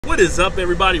What is up,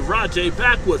 everybody? Rajay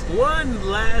back with one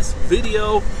last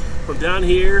video from down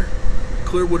here,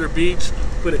 Clearwater Beach.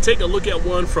 I'm going to take a look at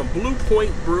one from Blue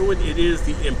Point Brewing. It is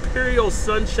the Imperial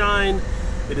Sunshine.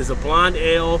 It is a blonde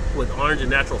ale with orange and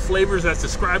natural flavors that's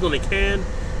described on the can.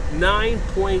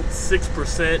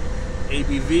 9.6%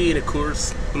 ABV, and of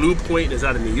course, Blue Point is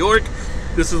out of New York.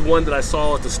 This is one that I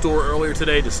saw at the store earlier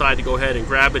today. Decided to go ahead and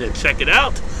grab it and check it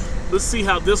out. Let's see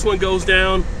how this one goes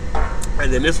down.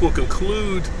 And then this will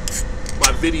conclude my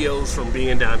videos from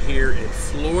being down here in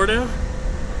Florida.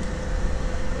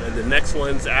 And the next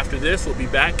ones after this will be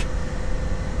back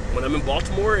when I'm in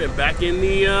Baltimore and back in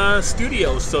the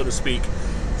studio, so to speak.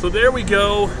 So there we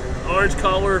go. Orange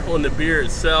color on the beer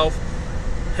itself.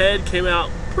 Head came out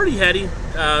pretty heady.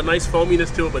 Nice foaminess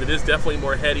to it, but it is definitely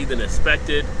more heady than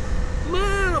expected. A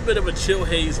little bit of a chill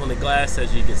haze on the glass,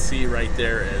 as you can see right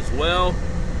there as well.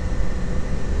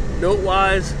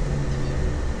 Note-wise,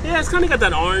 yeah, it's kind of got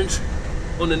that orange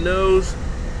on the nose,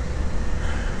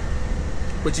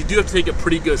 but you do have to take a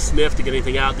pretty good sniff to get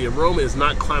anything out. The aroma is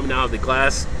not climbing out of the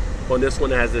glass on this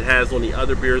one as it has on the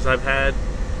other beers I've had.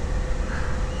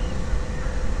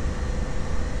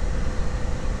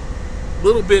 A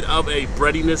little bit of a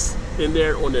breadiness in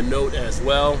there on the note as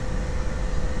well.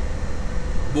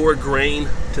 More grain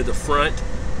to the front.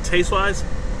 Taste-wise,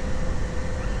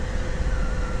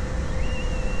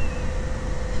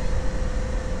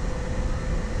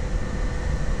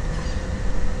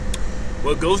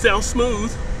 well, it goes down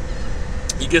smooth.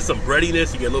 You get some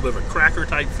breadiness, you get a little bit of a cracker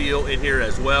type feel in here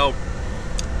as well.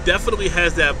 Definitely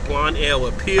has that blonde ale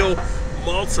appeal.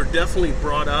 Malts are definitely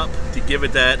brought up to give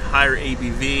it that higher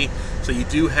ABV, so you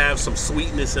do have some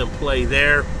sweetness in play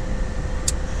there.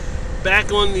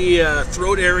 Back on the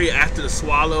throat area after the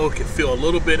swallow, you can feel a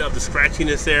little bit of the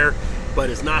scratchiness there, but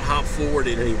it's not hop forward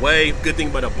in any way. Good thing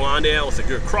about a blonde ale, it's a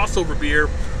good crossover beer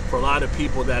for a lot of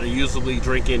people that are usually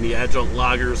drinking the adjunct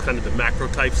lagers, kind of the macro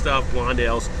type stuff. Blonde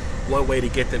ale's one way to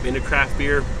get them into craft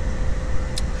beer.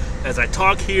 As I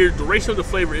talk here, duration of the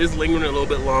flavor is lingering a little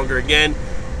bit longer. Again,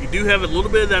 you do have a little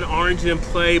bit of that orange in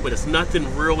play, but it's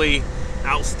nothing really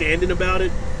outstanding about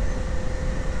it.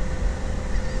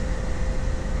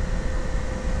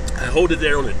 I hold it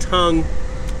there on the tongue.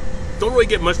 Don't really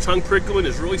get much tongue prickling.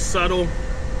 It's really subtle.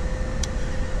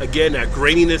 Again, that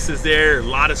graininess is there. A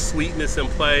lot of sweetness in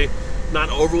play. Not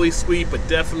overly sweet, but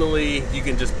definitely you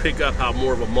can just pick up how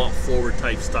more of a malt forward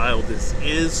type style this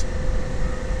is.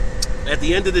 At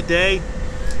the end of the day,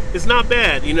 it's not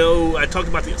bad. You know, I talked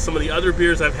about some of the other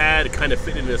beers I've had to kind of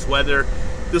fit in this weather.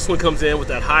 This one comes in with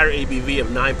that higher ABV of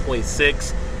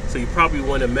 9.6. So you probably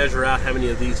want to measure out how many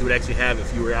of these you would actually have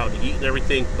if you were out to eat and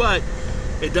everything. But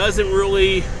it doesn't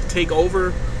really take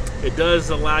over. It does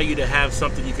allow you to have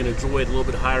something you can enjoy at a little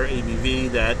bit higher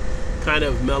ABV that kind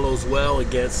of mellows well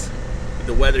against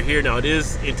the weather here. Now it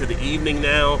is into the evening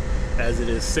now, as it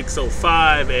is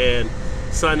 6:05 and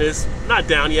sun is not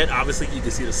down yet. Obviously you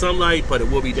can see the sunlight, but it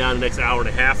will be down the next hour and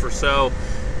a half or so.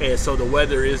 And so the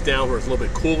weather is down where it's a little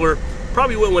bit cooler.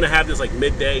 Probably wouldn't want to have this like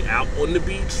midday out on the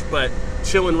beach, but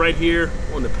chilling right here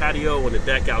on the patio, on the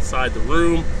deck outside the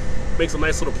room, makes a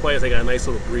nice little play as I got a nice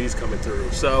little breeze coming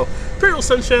through. So Imperial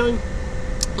Sunshine,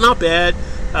 not bad.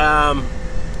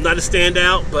 Not a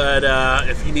standout, but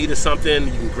if you needed something,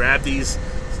 you can grab these.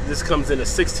 This comes in a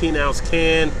 16-ounce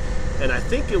can, and I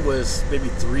think it was maybe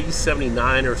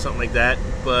 $3.79 or something like that,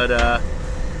 but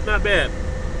not bad.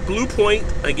 Blue Point,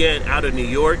 again, out of New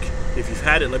York. If you've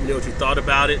had it, let me know what you thought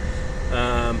about it.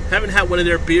 Haven't had one of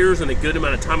their beers in a good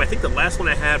amount of time. I think the last one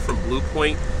I had from Blue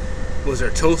Point was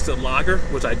their toasted lager,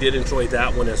 which I did enjoy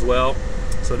that one as well.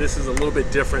 So this is a little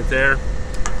bit different there.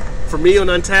 For me on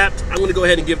Untapped, I'm going to go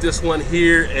ahead and give this one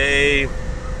here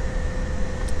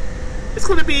it's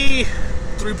going to be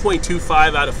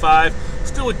 3.25 out of 5.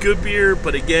 Still a good beer,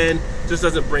 but again, just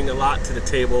doesn't bring a lot to the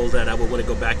table that I would want to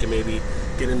go back and maybe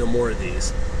get into more of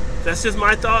these. That's just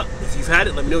my thought. If you've had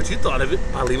it, let me know what you thought of it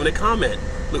by leaving a comment.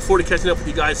 Look forward to catching up with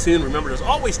you guys soon. Remember, there's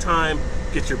always time.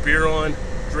 Get your beer on,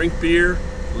 drink beer,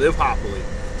 live hoppily.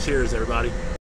 Cheers, everybody.